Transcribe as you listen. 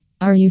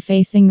Are you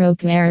facing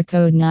Roku error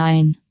code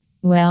 9?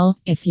 Well,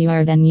 if you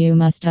are, then you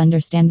must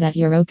understand that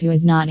your Roku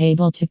is not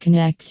able to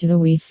connect to the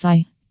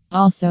Wi-Fi.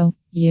 Also,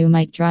 you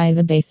might try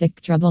the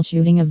basic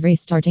troubleshooting of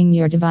restarting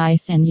your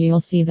device and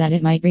you'll see that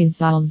it might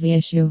resolve the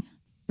issue.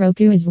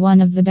 Roku is one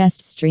of the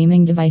best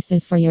streaming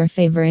devices for your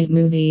favorite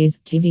movies,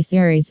 TV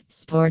series,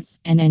 sports,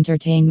 and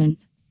entertainment.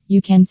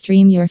 You can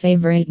stream your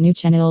favorite new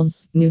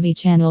channels, movie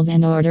channels,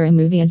 and order a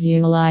movie as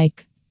you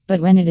like. But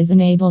when it is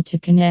unable to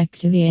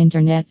connect to the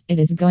internet, it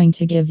is going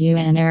to give you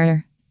an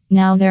error.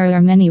 Now, there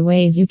are many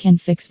ways you can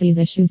fix these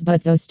issues,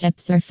 but those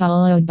steps are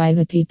followed by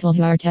the people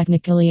who are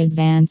technically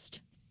advanced.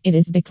 It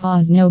is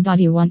because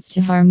nobody wants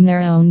to harm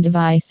their own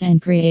device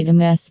and create a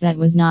mess that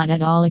was not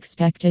at all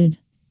expected.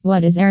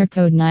 What is error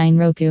code 9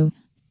 Roku?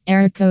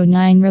 Error code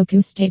 9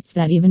 Roku states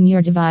that even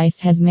your device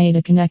has made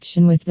a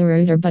connection with the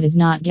router but is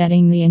not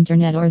getting the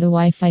internet or the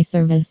Wi-Fi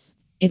service.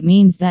 It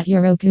means that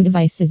your Roku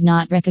device is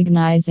not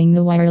recognizing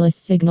the wireless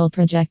signal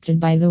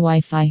projected by the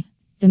Wi-Fi.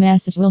 The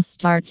message will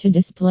start to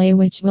display,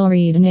 which will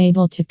read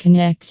unable to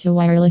connect to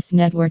wireless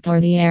network,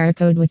 or the error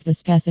code with the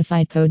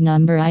specified code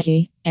number,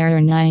 i.e., error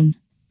 9.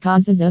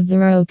 Causes of the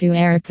Roku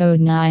error code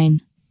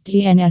 9.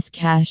 DNS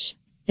cache.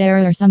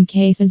 There are some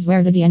cases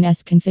where the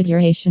DNS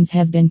configurations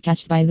have been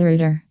cached by the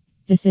router.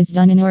 This is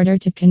done in order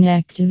to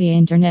connect to the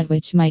internet,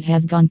 which might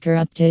have gone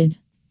corrupted.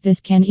 This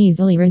can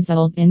easily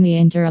result in the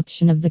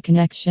interruption of the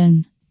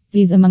connection.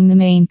 These among the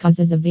main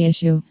causes of the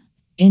issue.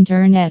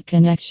 Internet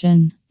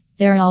connection.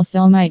 There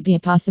also might be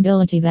a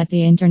possibility that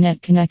the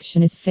internet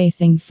connection is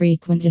facing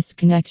frequent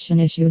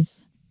disconnection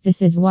issues.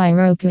 This is why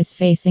Roku is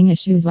facing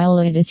issues while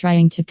it is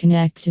trying to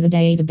connect to the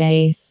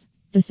database.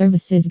 The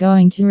service is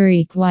going to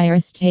require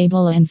a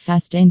stable and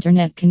fast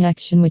internet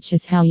connection, which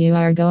is how you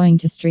are going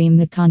to stream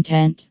the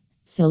content.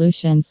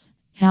 Solutions.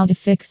 How to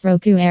fix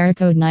Roku error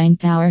code 9.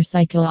 Power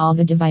cycle all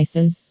the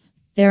devices.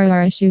 There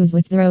are issues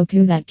with the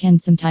Roku that can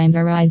sometimes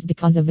arise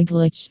because of a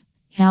glitch.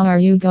 How are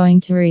you going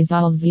to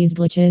resolve these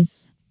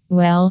glitches?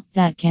 Well,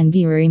 that can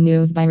be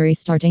removed by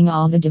restarting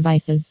all the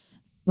devices.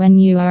 When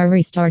you are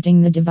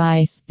restarting the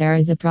device, there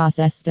is a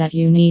process that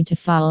you need to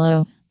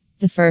follow.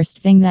 The first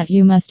thing that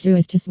you must do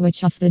is to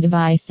switch off the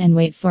device and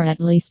wait for at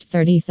least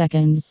 30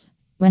 seconds.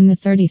 When the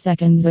 30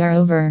 seconds are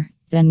over,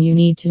 then you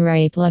need to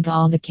replug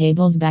all the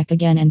cables back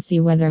again and see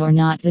whether or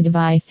not the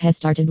device has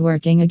started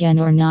working again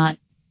or not.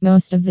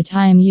 Most of the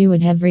time you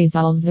would have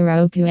resolved the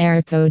Roku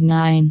error code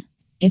 9.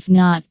 If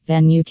not,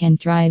 then you can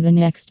try the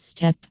next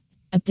step.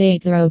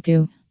 Update the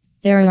Roku.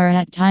 There are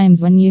at times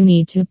when you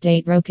need to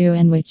update Roku,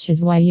 and which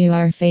is why you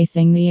are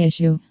facing the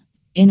issue.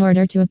 In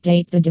order to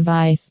update the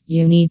device,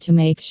 you need to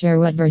make sure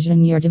what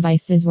version your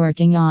device is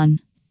working on.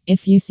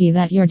 If you see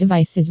that your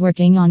device is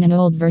working on an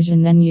old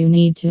version, then you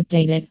need to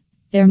update it.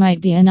 There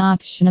might be an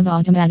option of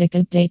automatic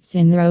updates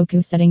in the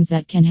Roku settings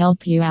that can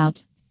help you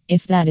out.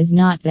 If that is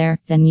not there,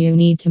 then you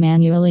need to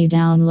manually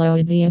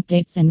download the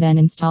updates and then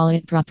install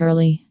it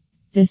properly.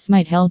 This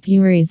might help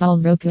you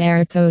resolve Roku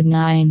error code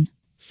 9.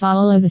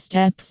 Follow the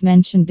steps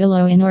mentioned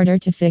below. In order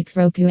to fix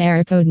Roku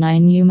error code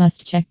 9, you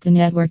must check the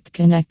network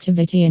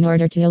connectivity in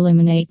order to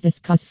eliminate this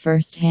cause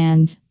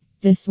firsthand.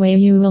 This way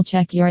you will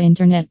check your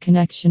internet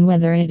connection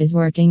whether it is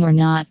working or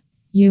not.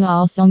 You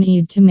also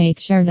need to make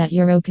sure that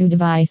your Roku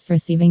device is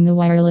receiving the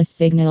wireless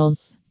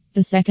signals.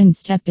 The second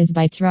step is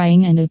by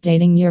trying and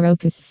updating your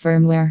Roku's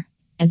firmware,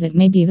 as it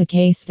may be the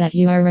case that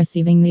you are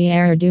receiving the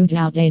error due to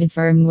outdated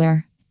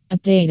firmware.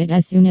 Update it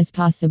as soon as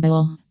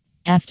possible.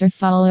 After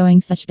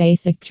following such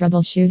basic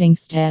troubleshooting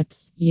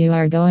steps, you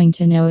are going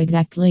to know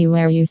exactly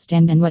where you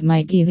stand and what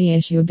might be the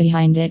issue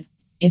behind it.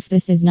 If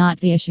this is not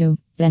the issue,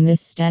 then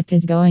this step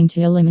is going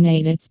to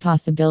eliminate its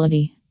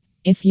possibility.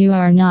 If you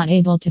are not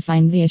able to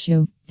find the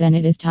issue, then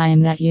it is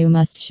time that you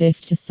must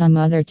shift to some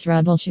other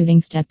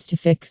troubleshooting steps to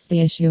fix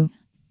the issue.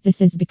 This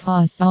is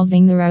because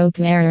solving the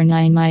Roku error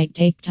 9 might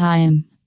take time.